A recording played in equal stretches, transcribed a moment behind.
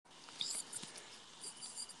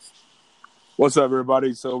What's up,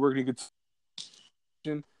 everybody? So we're going to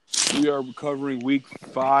get. We are covering week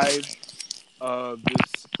 5 of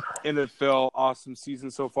this NFL awesome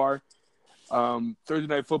season so far. Thursday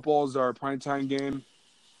Night Football is our primetime game.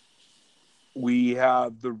 We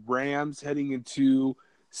have the Rams heading into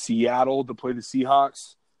Seattle to play the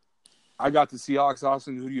Seahawks. I got the Seahawks,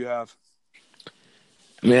 Austin. Who do you have?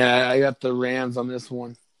 Man, I got the Rams on this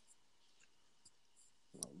one.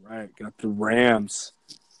 All right, got the Rams.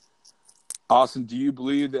 Austin, do you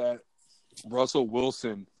believe that Russell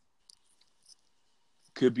Wilson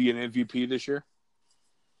could be an MVP this year?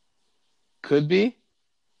 Could be?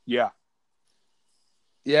 Yeah.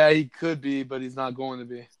 Yeah, he could be, but he's not going to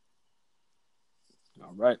be.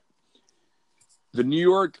 All right. The New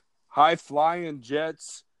York high-flying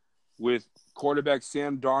Jets with quarterback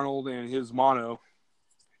Sam Darnold and his mono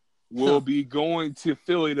will be going to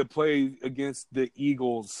Philly to play against the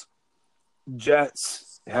Eagles.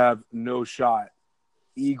 Jets have no shot.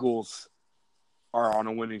 Eagles are on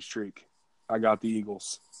a winning streak. I got the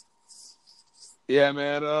Eagles. Yeah,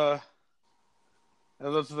 man.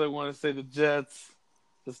 That's what I want to say. The Jets,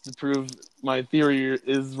 just to prove my theory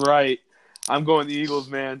is right. I'm going the Eagles,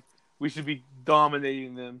 man. We should be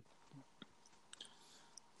dominating them.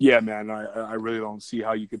 Yeah, man. I really don't see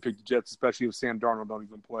how you could pick the Jets, especially if Sam Darnold don't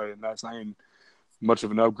even play, and that's not even much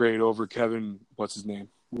of an upgrade over Kevin. What's his name?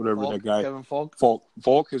 Whatever Falk, that guy. Kevin Falk.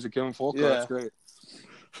 Falk? Is it Kevin Falk? Yeah. Oh, that's great.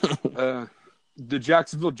 The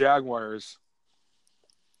Jacksonville Jaguars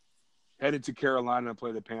headed to Carolina to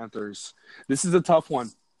play the Panthers. This is a tough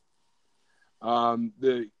one.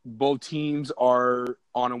 Both teams are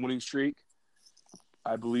on a winning streak.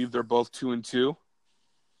 I believe they're both 2-2.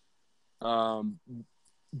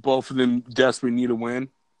 Both of them desperately need a win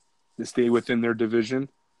to stay within their division.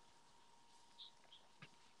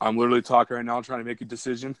 I'm literally talking right now, trying to make a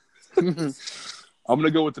decision. I'm going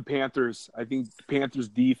to go with the Panthers. I think the Panthers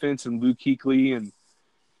defense and Luke Kuechly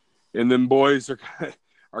and them boys are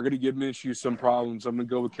going to give Minshew some problems. I'm going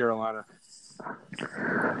to go with Carolina.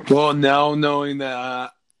 Well, now knowing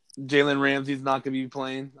that Jalen Ramsey's not going to be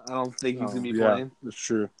playing, I don't think he's going to be playing. That's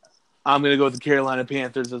true. I'm going to go with the Carolina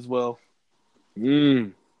Panthers as well.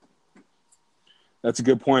 That's a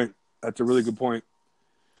good point. That's a really good point.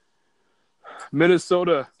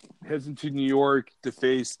 Minnesota heads into New York to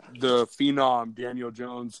face the phenom Daniel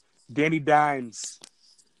Jones. Danny Dimes.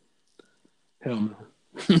 Him.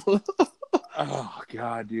 Oh,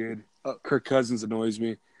 God, dude. Kirk Cousins annoys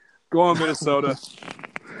me. Go on, Minnesota.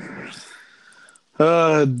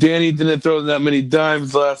 Danny didn't throw that many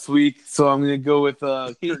dimes last week, so I'm going to go with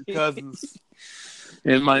Kirk Cousins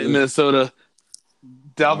in Minnesota.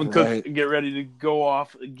 Dalvin Cook get ready to go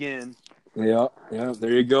off again. Yeah.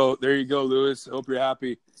 There you go, Lewis. Hope you're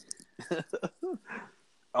happy.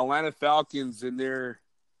 Atlanta Falcons in their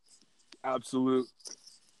absolute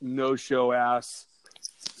no-show ass,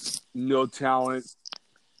 no talent.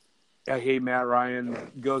 I hate Matt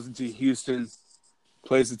Ryan. Goes into Houston,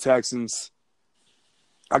 plays the Texans.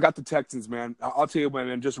 I got the Texans, man. I'll tell you what,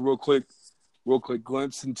 man. Just a real quick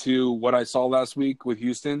glimpse into what I saw last week with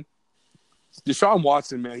Houston. Deshaun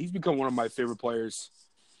Watson, man, he's become one of my favorite players.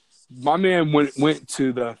 My man went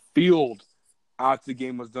to the field after the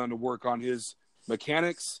game was done to work on his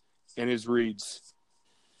mechanics and his reads.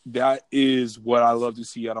 That is what I love to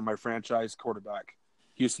see out of my franchise quarterback.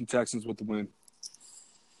 Houston Texans with the win.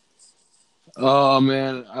 Oh,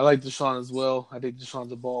 man, I like Deshaun as well. I think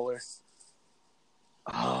Deshaun's a baller.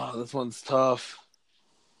 Oh, this one's tough.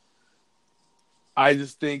 I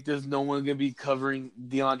just think there's no one going to be covering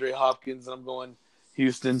DeAndre Hopkins, and I'm going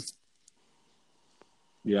Houston.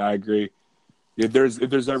 Yeah, I agree. If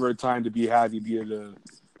there's ever a time to be happy, be it a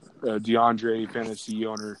DeAndre fantasy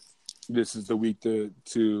owner, this is the week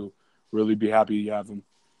to really be happy you have him.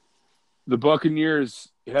 The Buccaneers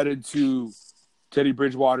headed to Teddy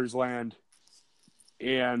Bridgewater's land,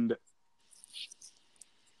 and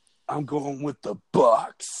I'm going with the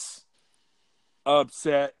Bucs.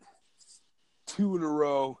 Upset. 2 in a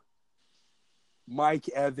row. Mike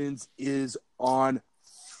Evans is on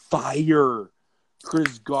fire.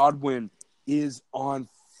 Chris Godwin is on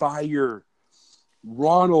fire.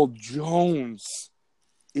 Ronald Jones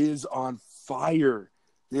is on fire.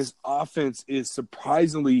 This offense is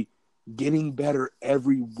surprisingly getting better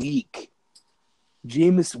every week.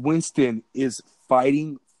 Jameis Winston is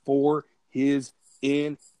fighting for his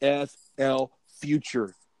NFL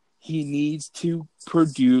future. He needs to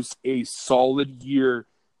produce a solid year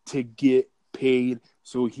to get paid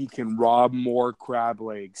so he can rob more crab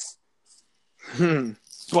legs.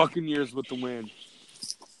 Buccaneers with the win.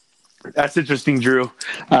 That's interesting, Drew.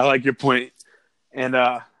 I like your point. And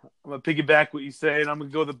I'm gonna piggyback what you say, and I'm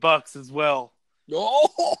gonna go the Bucks as well.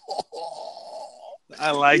 Oh,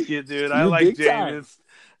 I like it, dude. I you're like big time. Jameis,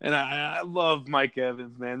 and I love Mike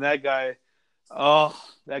Evans, man. That guy's a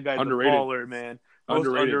Underrated. baller, man. Most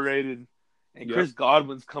Underrated. underrated. And Yep. Chris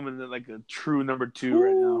Godwin's coming in like a true number 2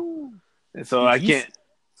 right now. Woo. And so Did I you?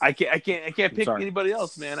 can't pick Sorry. anybody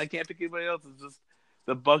else, man. I can't pick anybody else. It's just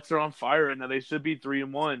the Bucks are on fire right now. They should be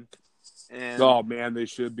 3-1. And Oh man, they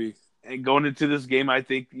should be. and going into this game, I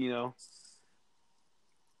think they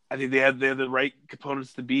have the right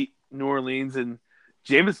components to beat New Orleans. And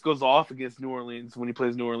Jameis goes off against New Orleans when he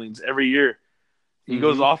plays New Orleans every year. He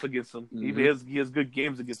goes off against them. He has good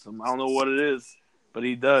games against them. I don't know what it is, but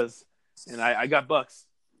he does. And I got Bucks.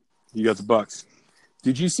 You got the Bucks.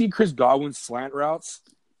 Did you see Chris Godwin's slant routes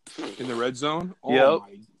in the red zone? Oh Yep.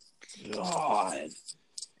 my God.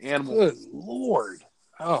 Animal. Good Lord.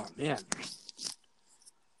 Oh man.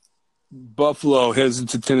 Buffalo heads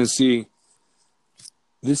into Tennessee.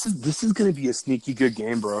 This is going to be a sneaky good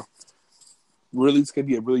game, bro. Really, it's going to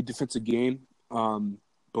be a really defensive game.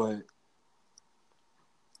 But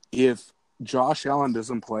if Josh Allen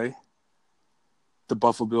doesn't play, the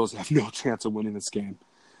Buffalo Bills have no chance of winning this game.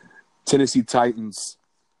 Tennessee Titans,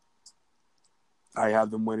 I have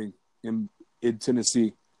them winning in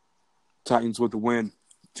Tennessee. Titans with the win,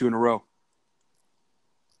 2 in a row.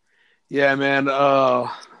 Yeah, man.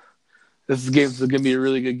 This game's going to be a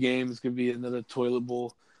really good game. It's going to be another toilet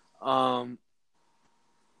bowl. I'm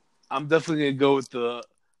definitely going to go with the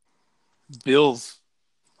Bills.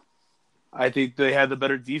 I think they have the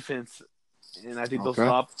better defense, and I think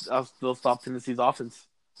they'll stop Tennessee's offense.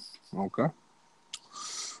 Okay.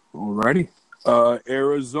 Alrighty.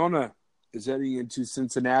 Arizona is heading into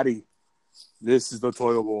Cincinnati. This is the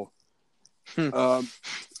toilet bowl.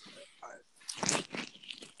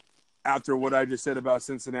 After what I just said about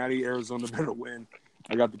Cincinnati, Arizona better win.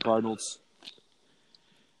 I got the Cardinals.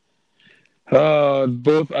 I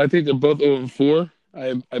think they're both 0-4,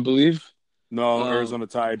 I believe. No, Arizona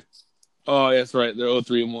tied. Oh, that's right. They're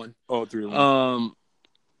 0-3-1. 0-3-1.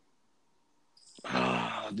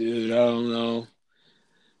 Dude, I don't know.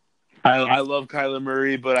 I love Kyler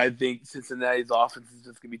Murray, but I think Cincinnati's offense is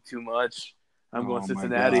just gonna be too much. I'm going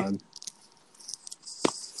Cincinnati. My God.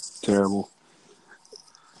 Terrible.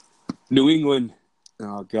 New England.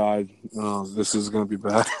 Oh God. Oh, this is gonna be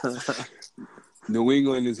bad. New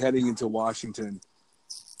England is heading into Washington.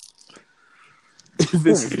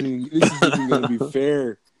 This isn't going to be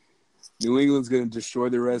fair. New England's going to destroy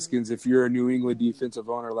the Redskins. If you're a New England defensive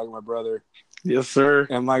owner like my brother, yes, sir,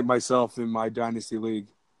 and like myself in my dynasty league,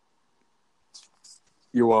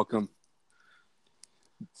 you're welcome.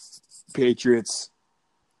 Patriots,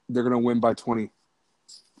 they're going to win by 20.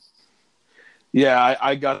 Yeah,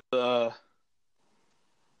 I got the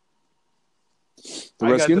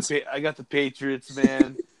Redskins. I got the Patriots,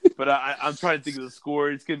 man. But I'm trying to think of the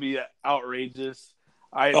score. It's going to be outrageous.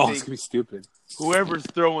 It's going to be stupid. Whoever's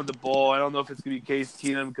throwing the ball, I don't know if it's going to be Case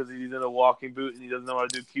Keenum because he's in a walking boot and he doesn't know how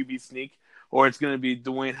to do QB sneak, or it's going to be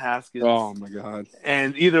Dwayne Haskins. Oh, my God.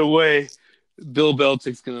 And either way, Bill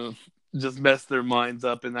Belichick's going to just mess their minds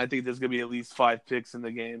up, and I think there's going to be at least 5 picks in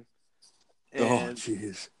the game. And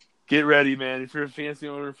jeez. Get ready, man. If you're a fantasy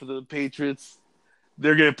owner for the Patriots,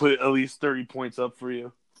 they're going to put at least 30 points up for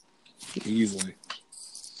you. Easily.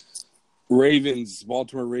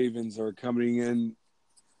 Baltimore Ravens are coming in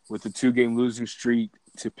with a 2-game losing streak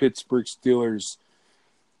to Pittsburgh Steelers.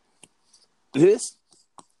 This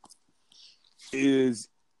is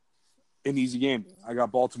an easy game. I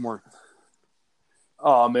got Baltimore.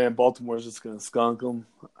 Oh, man, Baltimore's just going to skunk them.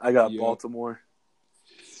 I got Baltimore.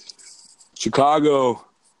 Chicago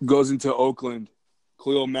goes into Oakland.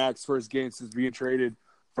 Khalil Mack's first game since being traded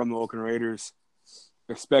from the Oakland Raiders.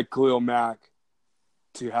 Expect Khalil Mack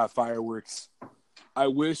to have fireworks.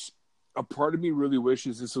 A part of me really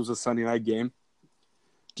wishes this was a Sunday night game,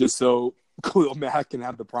 just so Khalil Mack can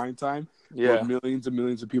have the prime time. Yeah, millions and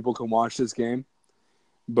millions of people can watch this game.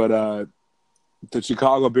 But the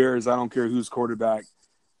Chicago Bears, I don't care who's quarterback,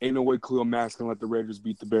 ain't no way Khalil Mack's gonna let the Raiders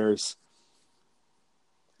beat the Bears.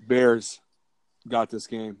 Bears got this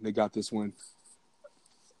game. They got this win.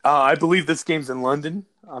 I believe this game's in London.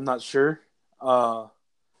 I'm not sure. Man,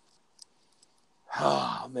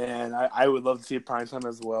 I would love to see a primetime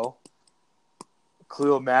as well.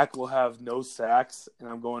 Khalil Mack will have no sacks, and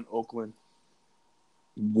I'm going Oakland.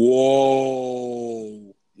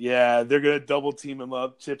 Whoa. Yeah, they're going to double team him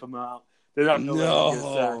up, chip him out. They're not going to let him get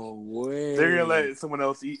a sack. Way. They're going to let someone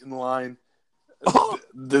else eat in the line.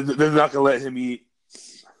 They're not going to let him eat.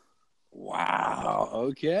 Wow.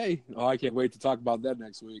 Okay. Oh, I can't wait to talk about that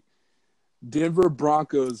next week. Denver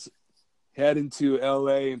Broncos head into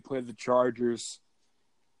LA and play the Chargers.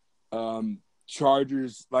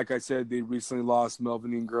 Chargers, like I said, they recently lost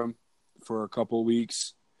Melvin Ingram for a couple of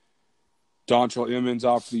weeks. Dontrell Emmons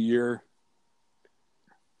off the year.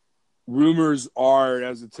 Rumors are,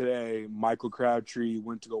 as of today, Michael Crabtree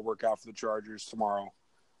went to go work out for the Chargers tomorrow.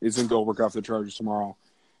 He's going to go work out for the Chargers tomorrow.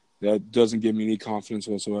 That doesn't give me any confidence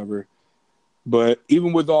whatsoever. But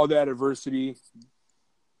even with all that adversity,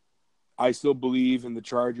 I still believe in the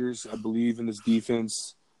Chargers. I believe in this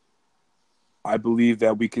defense. I believe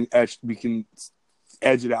that we can edge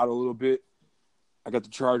it out a little bit. I got the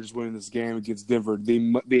Chargers winning this game against Denver.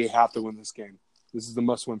 They have to win this game. This is the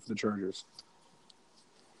must-win for the Chargers.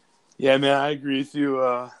 Yeah, man, I agree with you.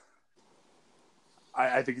 I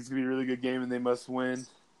think it's going to be a really good game, and they must win.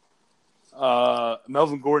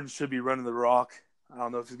 Melvin Gordon should be running the rock. I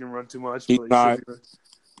don't know if he's going to run too much. He's but not.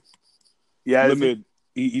 Yeah, limited.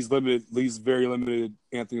 He's limited. He's very limited,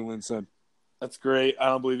 Anthony Lynn said. That's great. I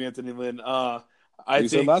don't believe Anthony Lynn. He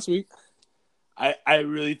said last week. I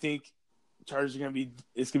really think Chargers are going to be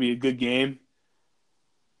 – it's going to be a good game.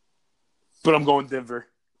 But I'm going Denver.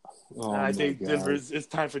 Oh, and I think God. It's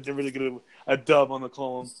time for Denver to get a dub on the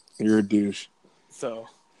column. You're a douche. So.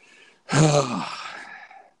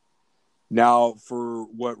 Now, for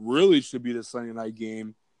what really should be the Sunday night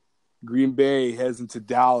game, Green Bay heads into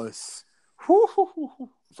Dallas.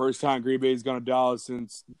 First time Green Bay's gone to Dallas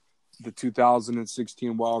since the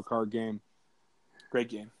 2016 wild card game. Great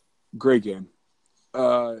game. Great game.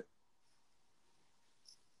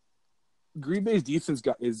 Green Bay's defense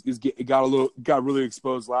got really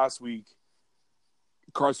exposed last week.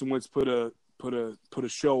 Carson Wentz put a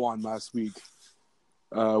show on last week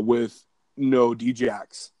with no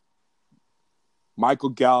D-Jacks. Michael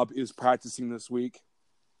Gallup is practicing this week.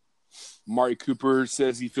 Amari Cooper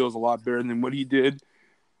says he feels a lot better than what he did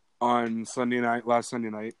on last Sunday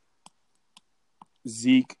night.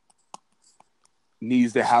 Zeke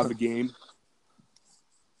needs to have a game.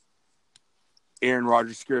 Aaron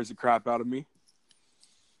Rodgers scares the crap out of me.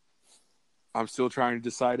 I'm still trying to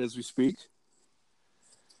decide as we speak.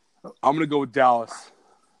 I'm going to go with Dallas.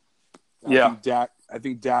 I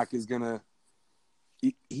think Dak is going to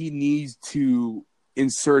 – he needs to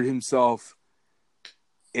insert himself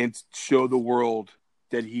and show the world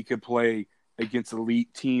that he can play against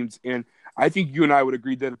elite teams. And I think you and I would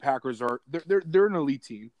agree that the Packers are – they're an elite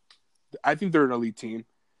team. I think they're an elite team.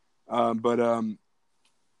 But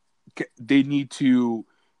they need to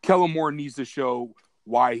 – Kellen Moore needs to show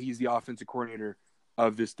why he's the offensive coordinator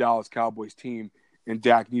of this Dallas Cowboys team, and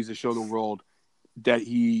Dak needs to show the world that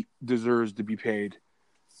he deserves to be paid.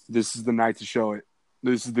 This is the night to show it.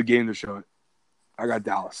 This is the game to show it. I got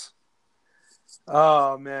Dallas.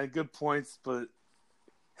 Oh, man, good points, but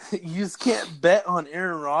you just can't bet on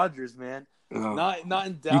Aaron Rodgers, man. Not in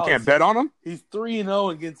Dallas. You can't bet on him? He's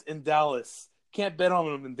 3-0 in Dallas. Can't bet on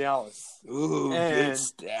him in Dallas. Ooh, good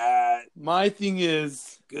stat. My thing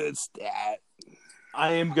is, good stat.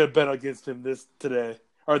 I am gonna bet against him this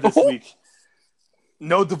week.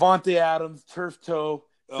 No Devontae Adams, turf toe.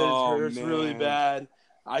 Says hurts really bad.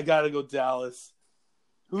 I gotta go Dallas.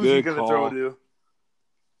 Who's he gonna throw to? It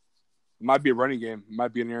might be a running game. It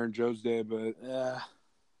might be an Aaron Jones day, but yeah.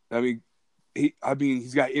 I mean,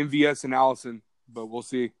 he's got MVS and Allison, but we'll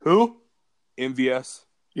see. Who? MVS.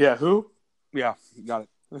 Yeah, who? Yeah, you got it.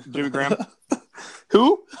 Jimmy Graham.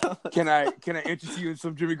 Who? Can I interest you in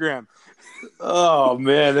some Jimmy Graham? Oh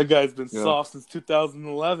man, that guy's been soft since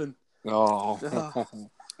 2011. Oh.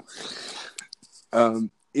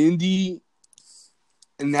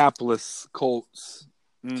 Indianapolis Colts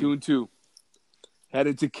 2-2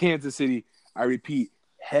 headed to Kansas City. I repeat,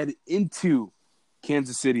 head into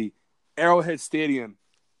Kansas City, Arrowhead Stadium,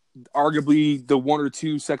 arguably the one or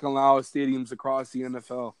two second loudest stadiums across the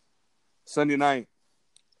NFL. Sunday night,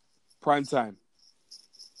 prime time.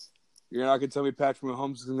 You're not gonna tell me Patrick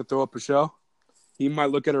Mahomes is gonna throw up a show? He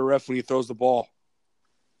might look at a ref when he throws the ball,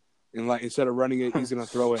 and instead of running it, he's gonna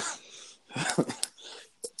throw it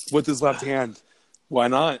with his left hand. Why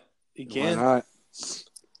not? He can. Why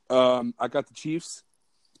not? I got the Chiefs,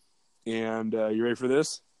 and you ready for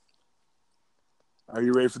this? Are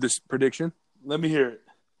you ready for this prediction? Let me hear it.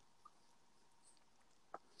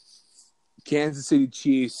 Kansas City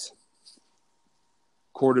Chiefs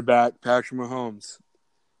quarterback Patrick Mahomes.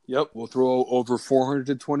 Yep. Will throw over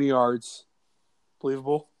 420 yards.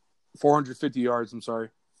 Believable. 450 yards, I'm sorry.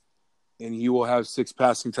 And he will have 6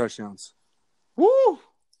 passing touchdowns. Woo!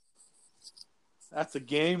 That's a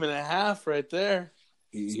game and a half right there.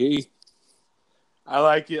 I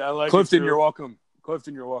like it. Clifton, you're welcome.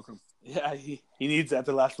 Yeah, he needs that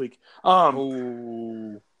after last week. I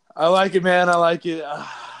like it, man. I like it.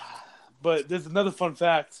 But there's another fun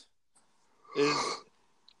fact: is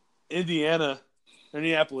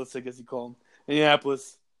Indianapolis, I guess you call them.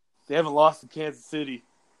 Indianapolis, they haven't lost to Kansas City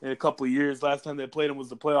in a couple of years. Last time they played them was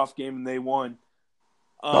the playoff game, and they won.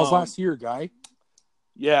 That was last year, guy.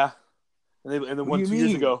 Yeah, and they won 2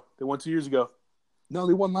 years ago. They won 2 years ago. No,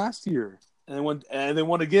 they won last year. And they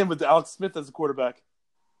won again with Alex Smith as the quarterback.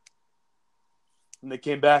 And they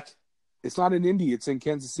came back. It's not in Indy. It's in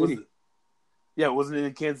Kansas City. Wasn't it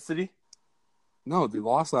in Kansas City? No, they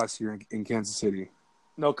lost last year in Kansas City.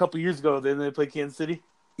 No, a couple years ago. Then they played Kansas City?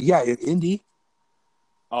 Yeah, in Indy.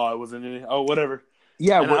 Oh, it wasn't in Indy. Oh, whatever.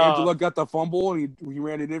 Yeah, where Andrew Luck got the fumble and he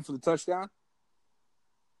ran it in for the touchdown.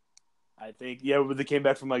 I think, but they came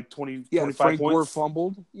back from like 20, 25 Frank points. Gore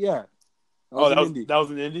fumbled. Yeah. That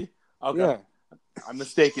was in Indy? Okay. Yeah. I'm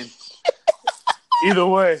mistaken. Either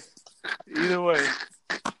way.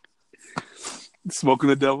 Smoking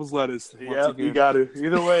the devil's lettuce. Yeah, you got to.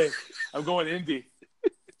 Either way, I'm going Indy.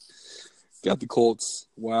 Got the Colts.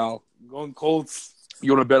 Wow. I'm going Colts.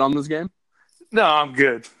 You want to bet on this game? No, I'm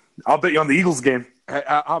good. I'll bet you on the Eagles game.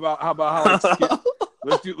 How about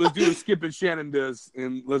let's do a Skip and Shannon does,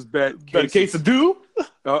 and let's bet a case of do.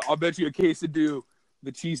 I'll bet you a case of do.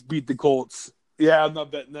 The Chiefs beat the Colts. Yeah, I'm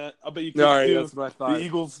not betting that. I'll bet you case all right, do. that's what I thought. The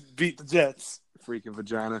Eagles beat the Jets. Freaking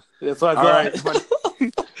vagina. That's what I thought.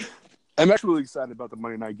 Right. I'm actually really excited about the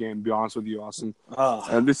Monday night game. To be honest with you, Austin.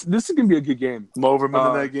 This is gonna be a good game. I'm over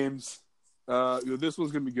Monday night games. This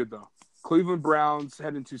one's gonna be good though. Cleveland Browns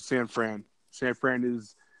heading to San Fran. San Fran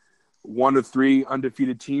is one of 3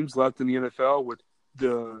 undefeated teams left in the NFL, with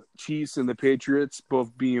the Chiefs and the Patriots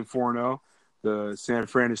both being 4-0. The San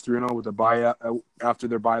Fran is 3-0 with a bye after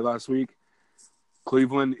their bye last week.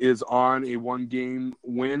 Cleveland is on a 1-game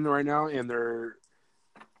win right now, and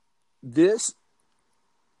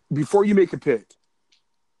before you make a pick,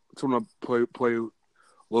 I just want to play a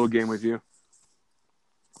little game with you.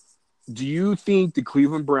 Do you think the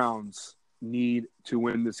Cleveland Browns need to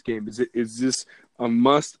win this game? Is this a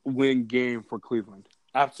must-win game for Cleveland?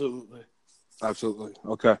 Absolutely.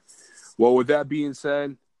 Okay. Well, with that being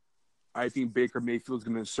said, I think Baker Mayfield is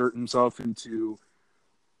going to insert himself into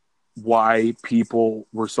why people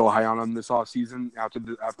were so high on him this offseason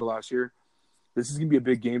after last year. This is going to be a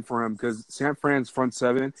big game for him because San Fran's front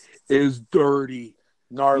seven is dirty.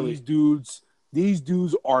 Gnarly. These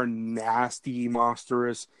dudes are nasty,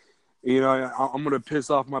 monstrous. You know, I'm going to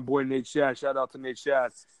piss off my boy Nate Shad. Shout out to Nate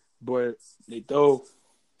Shad. But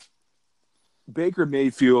Baker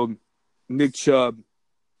Mayfield, Nick Chubb,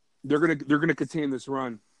 they're gonna contain this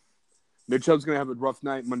run. Nick Chubb's gonna have a rough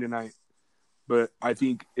night Monday night, but I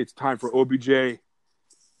think it's time for OBJ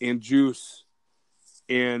and Juice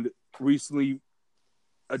and recently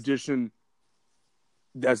addition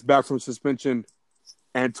that's back from suspension,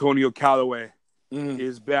 Antonio Callaway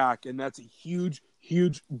is back, and that's a huge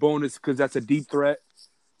bonus because that's a deep threat.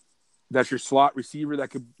 That's your slot receiver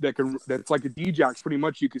that's like a D-Jax pretty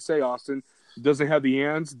much, you could say, Austin. Doesn't have the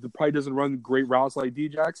hands, probably doesn't run great routes like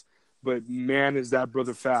D-Jax, but man, is that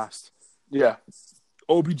brother fast. Yeah.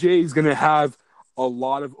 OBJ is going to have a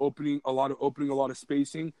lot of opening, a lot of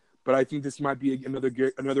spacing, but I think this might be another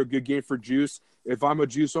good game for Juice. If I'm a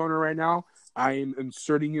Juice owner right now, I am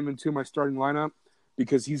inserting him into my starting lineup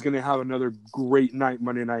because he's going to have another great night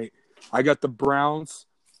Monday night. I got the Browns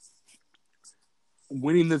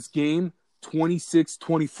winning this game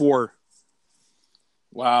 26-24.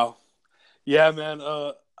 Wow. Yeah, man.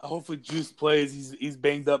 Hopefully Juice plays. He's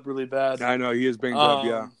banged up really bad. I know he is banged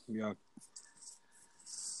up. Yeah.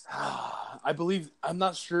 I believe, I'm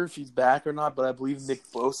not sure if he's back or not, but I believe Nick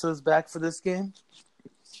Bosa is back for this game.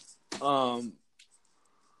 That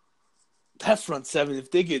front seven, if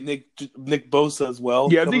they get Nick Bosa as well.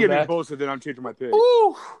 Yeah, if they get Nick Bosa, then I'm changing my pick.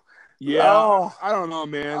 Ooh. Yeah, I don't know,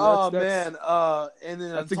 man. Man. And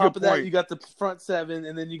then on top of that, you got the front seven,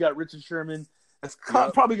 and then you got Richard Sherman. That's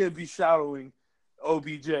probably going to be shadowing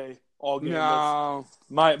OBJ all game. No.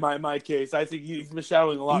 That's my case. I think he's been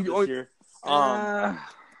shadowing a lot this year.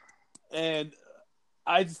 And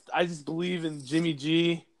I just believe in Jimmy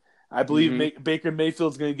G. I believe Baker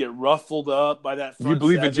Mayfield's going to get ruffled up by that front You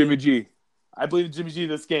believe seven. in Jimmy G? I believe in Jimmy G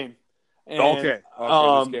this game. And, Okay.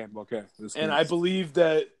 This game. And I believe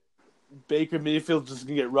that Baker Mayfield's just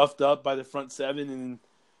going to get roughed up by the front seven and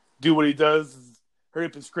do what he does, hurry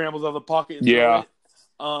up and scrambles out of the pocket. And throw it.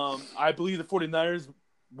 I believe the 49ers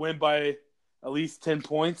win by at least 10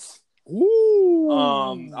 points. Ooh.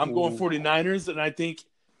 I'm going 49ers, and I think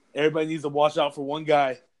everybody needs to watch out for one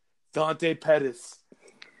guy, Dante Pettis.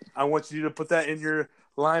 I want you to put that in your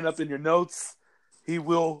lineup, in your notes. He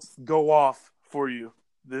will go off for you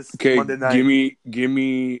this Monday night. Give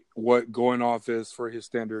me what going off is for his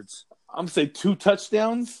standards. I'm going to say 2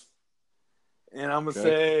 touchdowns. And I'm going to Okay.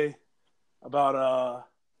 say about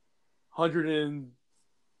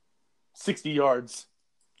 160 yards.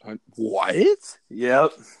 What?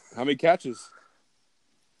 Yep. How many catches?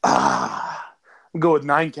 I'm going to go with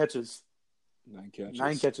 9 catches. 9 catches.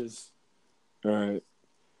 9 catches. All right.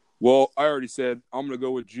 Well, I already said I'm going to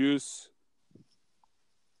go with Juice.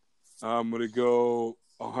 I'm going to go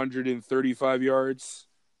 135 yards.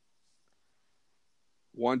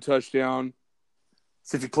 1 touchdown.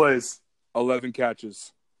 See if he plays. 11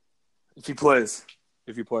 catches. If he plays.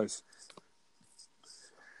 If he plays.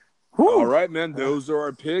 Whew. All right, man. Those are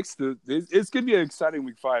our picks. It's going to be an exciting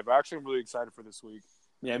week 5. Actually, I'm really excited for this week.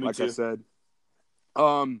 Yeah, me like too. I said.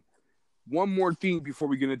 One more thing before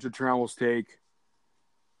we get into Trammell's take.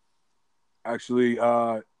 Actually,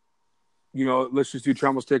 let's just do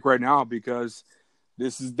Trammell's take right now because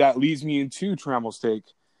that leads me into Trammell's take.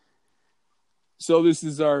 So this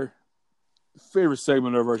is our favorite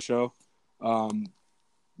segment of our show.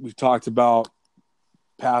 We've talked about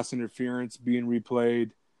pass interference being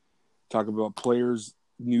replayed. Talk about players'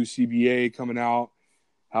 new CBA coming out,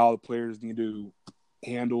 how the players need to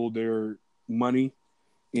handle their money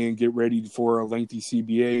and get ready for a lengthy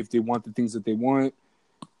CBA if they want the things that they want.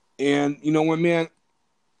 And you know what, man?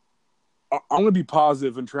 I'm going to be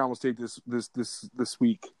positive in Trammell's take this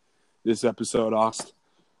week, this episode, Ost.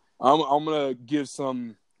 I'm going to give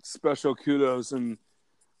some special kudos and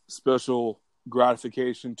special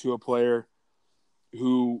gratification to a player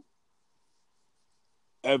who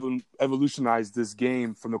evolutionized this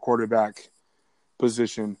game from the quarterback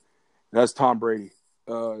position. That's Tom Brady.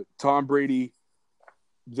 Tom Brady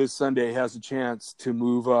this Sunday has a chance to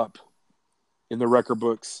move up in the record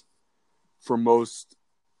books for most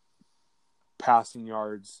passing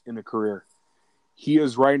yards in a career. He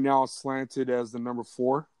is right now slanted as the number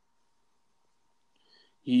 4.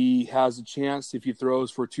 He has a chance, if he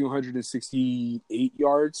throws for 268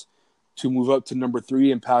 yards, to move up to number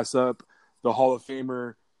 3 and pass up the Hall of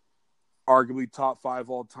Famer, arguably top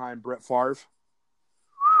 5 all-time, Brett Favre.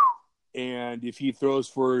 And if he throws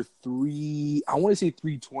for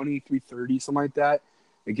 320, 330, something like that,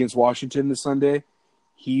 against Washington this Sunday,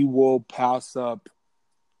 he will pass up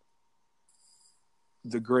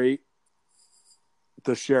the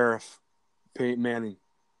sheriff, Peyton Manning,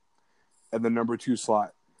 at the number 2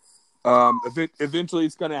 slot. Eventually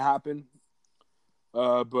it's going to happen.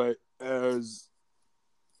 But as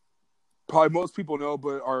probably most people know,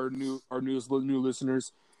 but our new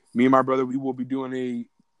listeners, me and my brother, we will be doing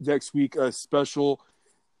next week a special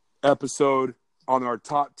episode on our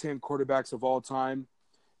top 10 quarterbacks of all time.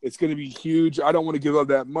 It's going to be huge. I don't want to give up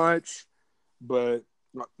that much, but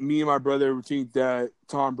me and my brother think that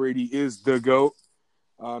Tom Brady is the GOAT.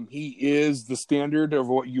 He is the standard of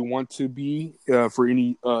what you want to be for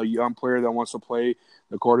any young player that wants to play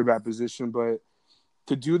the quarterback position. But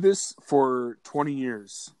to do this for 20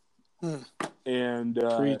 years and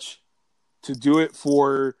to do it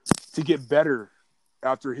to get better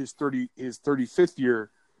after his 35th year,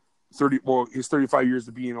 his 35 years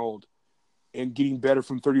of being old, and getting better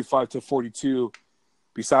from 35 to 42.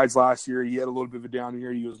 Besides last year, he had a little bit of a down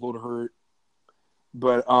year. He was a little hurt.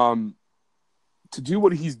 But to do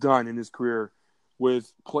what he's done in his career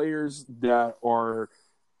with players that are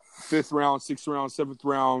 5th round, 6th round, 7th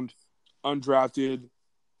round, undrafted,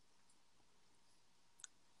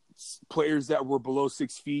 players that were below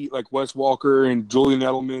 6 feet like Wes Walker and Julian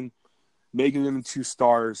Edelman, making them into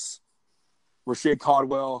stars. Rashae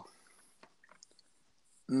Caldwell,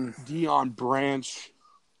 Deion Branch.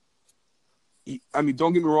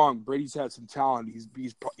 Don't get me wrong. Brady's had some talent.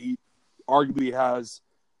 He arguably has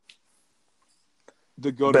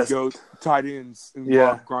the go-to-goat tight ends in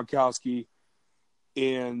Gronkowski.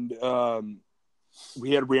 And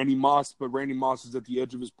we had Randy Moss, but Randy Moss is at the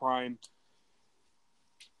edge of his prime.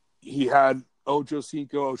 He had Ocho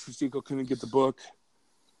Cinco. Ocho Cinco couldn't get the book.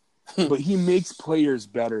 But he makes players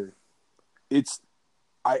better.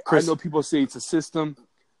 I know people say it's a system.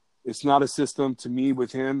 It's not a system to me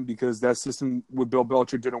with him because that system with Bill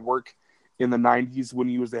Belichick didn't work in the 90s when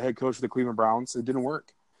he was the head coach of the Cleveland Browns. It didn't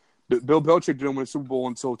work. Bill Belichick didn't win a Super Bowl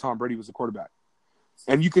until Tom Brady was the quarterback.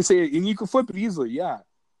 And you can say it, and you can flip it easily, yeah.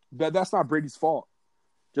 That's not Brady's fault.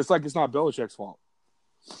 Just like it's not Belichick's fault.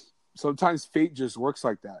 Sometimes fate just works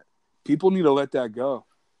like that. People need to let that go.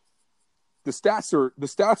 The stats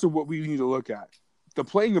are what we need to look at. The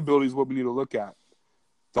playing ability is what we need to look at.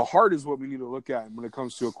 The heart is what we need to look at when it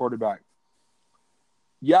comes to a quarterback.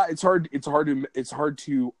 Yeah, it's hard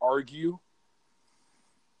to argue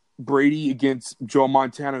Brady against Joe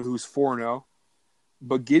Montana, who's 4-0.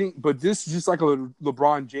 But this is just like a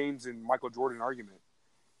LeBron James and Michael Jordan argument.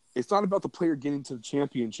 it's not about the player getting to the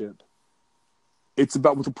championship. It's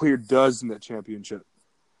about what the player does in that championship.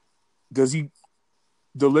 Does he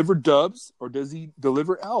deliver dubs or does he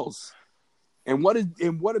deliver L's? And what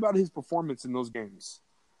about his performance in those games?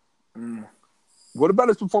 What about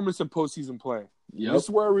his performance in postseason play? Yep. This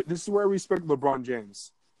is where I respect LeBron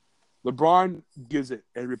James. LeBron gives it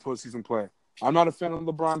every postseason play. I'm not a fan of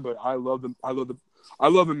LeBron, but I love him. I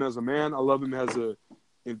love him as a man. I love him as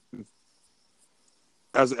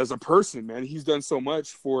a person, man. He's done so much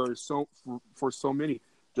for so many,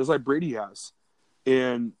 just like Brady has.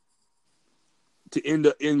 And to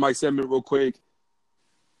end my segment real quick,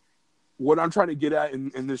 what I'm trying to get at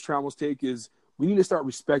in this Trammell's take is we need to start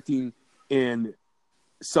respecting and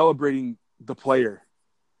celebrating the player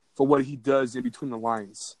for what he does in between the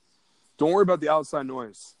lines. Don't worry about the outside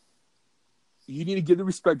noise. You need to give the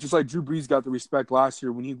respect, just like Drew Brees got the respect last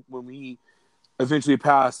year when he eventually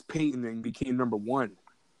passed Peyton and became number one.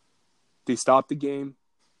 They stopped the game.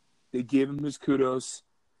 They gave him his kudos.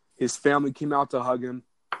 His family came out to hug him.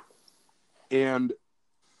 And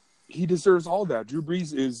he deserves all that. Drew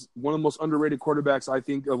Brees is one of the most underrated quarterbacks, I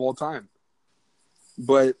think, of all time.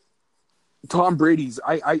 But Tom Brady's,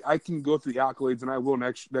 I can go through the accolades, and I will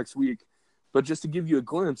next week. But just to give you a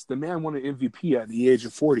glimpse, the man won an MVP at the age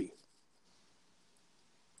of 40.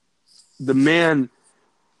 The man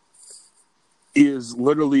is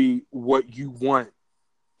literally what you want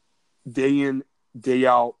day in, day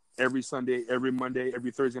out, every Sunday, every Monday,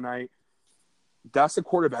 every Thursday night. That's the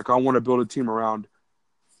quarterback I want to build a team around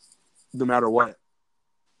no matter what.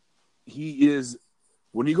 He is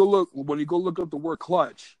when you go look up the word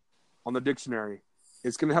clutch on the dictionary,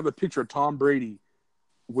 it's going to have a picture of Tom Brady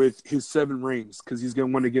with his 7 rings because he's going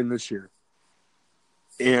to win again this year.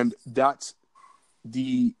 And that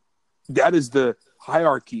is the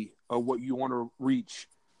hierarchy of what you want to reach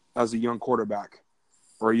as a young quarterback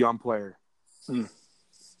or a young player.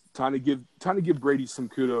 Time to give Brady some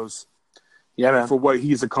kudos. Yeah, man. For what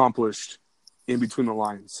he's accomplished in between the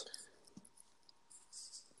lines.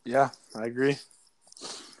 Yeah, I agree.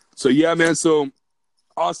 So yeah, man. So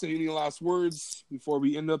Austin, any last words before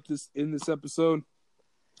we end this episode?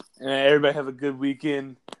 And everybody have a good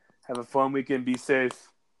weekend. Have a fun weekend. Be safe.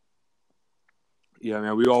 Yeah,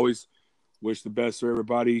 man. We always wish the best for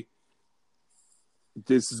everybody.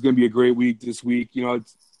 This is going to be a great week this week. You know,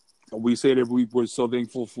 we say it every week. We're so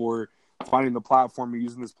thankful for finding the platform and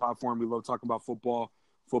using this platform. We love talking about football.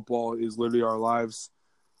 Football is literally our lives.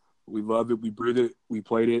 We love it. We breathe it. We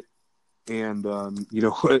played it. And you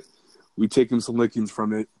know what? We taken some lickings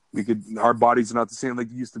from it. Our bodies are not the same like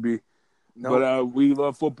they used to be. Nope. But we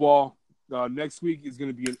love football. Next week is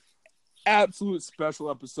going to be an absolute special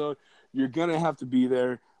episode. You're going to have to be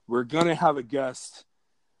there. We're going to have a guest.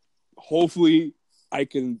 Hopefully, I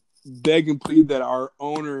can beg and plead that our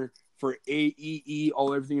owner for AEE,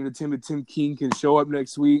 All Everything Entertainment, Tim King, can show up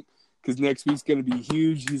next week because next week's going to be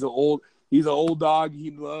huge. He's an old dog.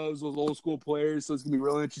 He loves those old school players, so it's going to be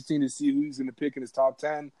real interesting to see who he's going to pick in his top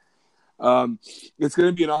 10. It's going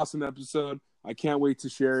to be an awesome episode. I can't wait to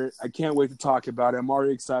share it. I can't wait to talk about it. I'm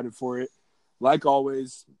already excited for it. Like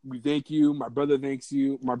always, we thank you. My brother thanks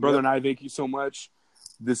you. My brother and I thank you so much.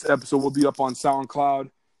 This episode will be up on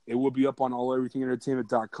SoundCloud. It will be up on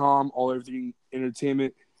alleverythingentertainment.com, All Everything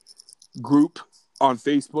Entertainment group on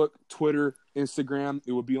Facebook, Twitter, Instagram.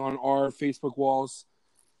 It will be on our Facebook walls.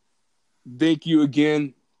 Thank you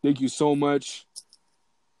again. Thank you so much.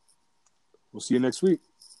 We'll see you next week.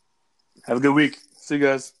 Have a good week. See you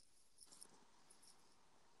guys.